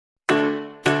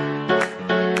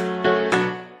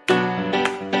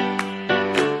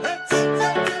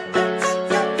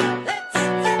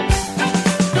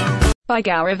By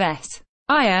Gaurav S.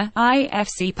 Iyer,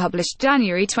 IFC Published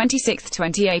January 26,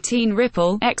 2018.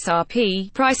 Ripple,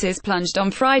 XRP, prices plunged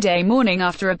on Friday morning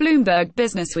after a Bloomberg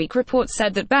Businessweek report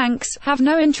said that banks have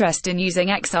no interest in using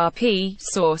XRP.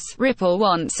 Source: Ripple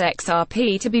wants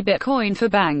XRP to be Bitcoin for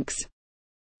banks.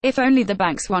 If only the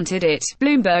banks wanted it.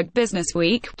 Bloomberg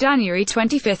Businessweek, January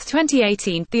 25,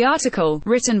 2018. The article,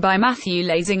 written by Matthew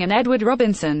Lansing and Edward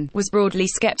Robinson, was broadly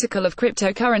skeptical of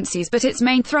cryptocurrencies, but its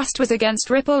main thrust was against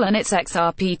Ripple and its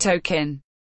XRP token.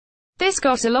 This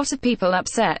got a lot of people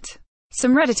upset.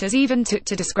 Some Redditors even took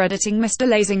to discrediting Mr.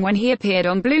 Lansing when he appeared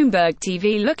on Bloomberg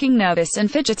TV looking nervous and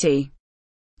fidgety.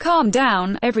 Calm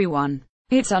down, everyone.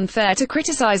 It's unfair to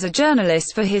criticize a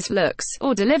journalist for his looks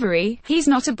or delivery. He's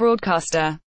not a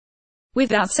broadcaster. With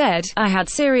that said, I had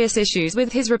serious issues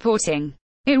with his reporting.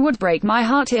 It would break my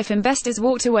heart if investors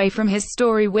walked away from his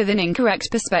story with an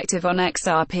incorrect perspective on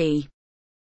XRP.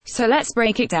 So let's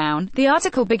break it down. The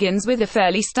article begins with a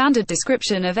fairly standard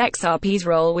description of XRP's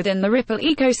role within the Ripple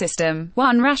ecosystem.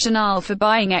 One rationale for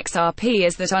buying XRP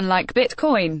is that unlike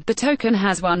Bitcoin, the token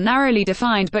has one narrowly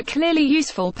defined but clearly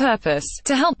useful purpose: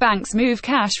 to help banks move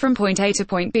cash from point A to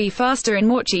point B faster and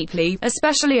more cheaply,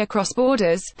 especially across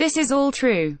borders. This is all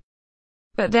true.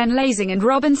 But then Lansing and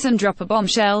Robinson drop a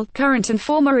bombshell. Current and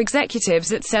former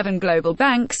executives at 7 global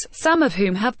banks, some of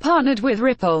whom have partnered with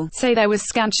Ripple, say there was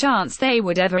scant chance they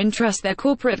would ever entrust their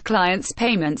corporate clients'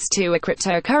 payments to a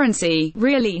cryptocurrency.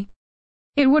 Really?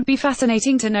 It would be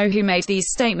fascinating to know who made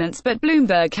these statements, but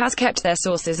Bloomberg has kept their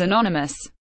sources anonymous.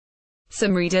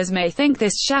 Some readers may think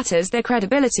this shatters their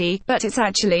credibility, but it's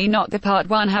actually not the part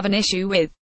one have an issue with.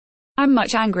 I'm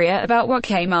much angrier about what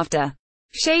came after.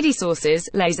 Shady sources.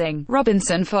 Lansing.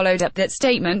 Robinson followed up that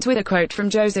statement with a quote from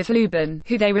Joseph Lubin,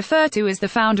 who they refer to as the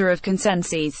founder of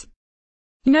Consensus.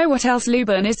 You know what else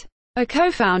Lubin is? A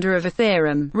co-founder of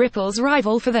Ethereum, Ripple's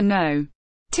rival for the No.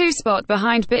 2 spot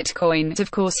behind Bitcoin.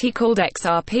 Of course he called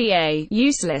XRP a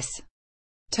useless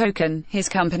token. His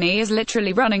company is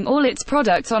literally running all its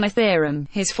products on Ethereum.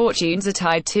 His fortunes are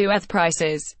tied to ETH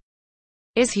prices.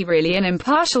 Is he really an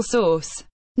impartial source?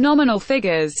 Nominal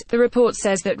figures. The report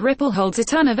says that Ripple holds a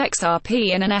ton of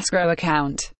XRP in an escrow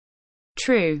account.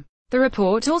 True. The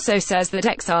report also says that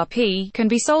XRP can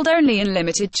be sold only in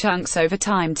limited chunks over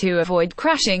time to avoid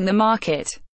crashing the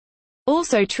market.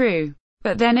 Also true.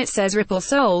 But then it says Ripple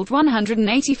sold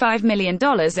 $185 million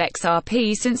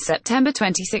XRP since September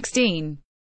 2016.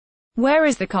 Where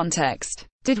is the context?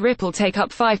 Did Ripple take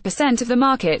up 5% of the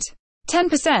market?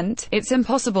 10%? It's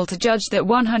impossible to judge that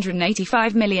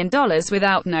 $185 million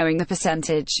without knowing the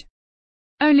percentage.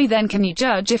 Only then can you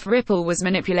judge if Ripple was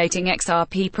manipulating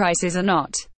XRP prices or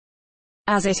not.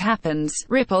 As it happens,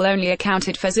 Ripple only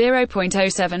accounted for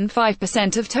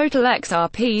 0.075% of total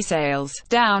XRP sales,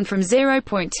 down from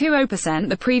 0.20%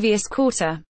 the previous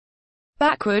quarter.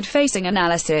 Backward-facing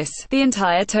analysis. The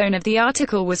entire tone of the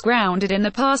article was grounded in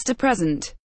the past to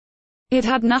present. It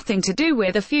had nothing to do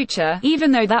with the future,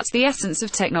 even though that's the essence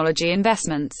of technology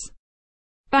investments.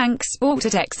 Banks balked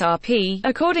at XRP,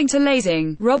 according to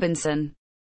Lansing, Robinson.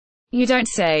 You don't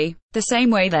say. The same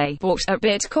way they balked at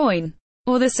Bitcoin.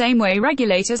 Or the same way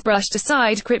regulators brushed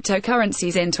aside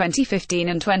cryptocurrencies in 2015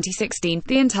 and 2016.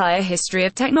 The entire history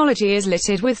of technology is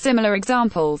littered with similar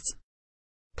examples.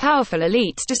 Powerful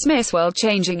elites dismiss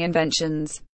world-changing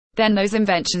inventions. Then those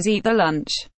inventions eat the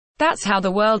lunch. That's how the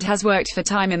world has worked for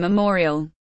time immemorial.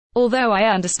 Although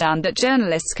I understand that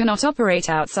journalists cannot operate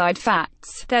outside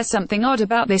facts, there's something odd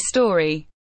about this story.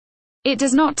 It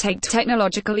does not take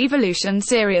technological evolution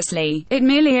seriously, it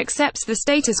merely accepts the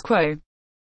status quo.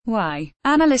 Why?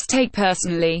 Analysts take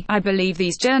personally. I believe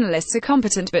these journalists are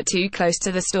competent but too close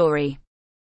to the story.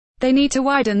 They need to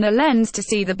widen the lens to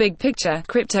see the big picture.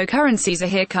 Cryptocurrencies are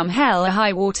here come hell or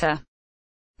high water.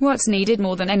 What's needed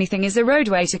more than anything is a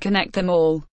roadway to connect them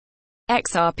all.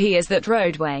 XRP is that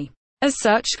roadway. As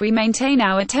such, we maintain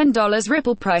our $10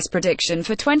 Ripple price prediction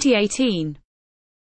for 2018.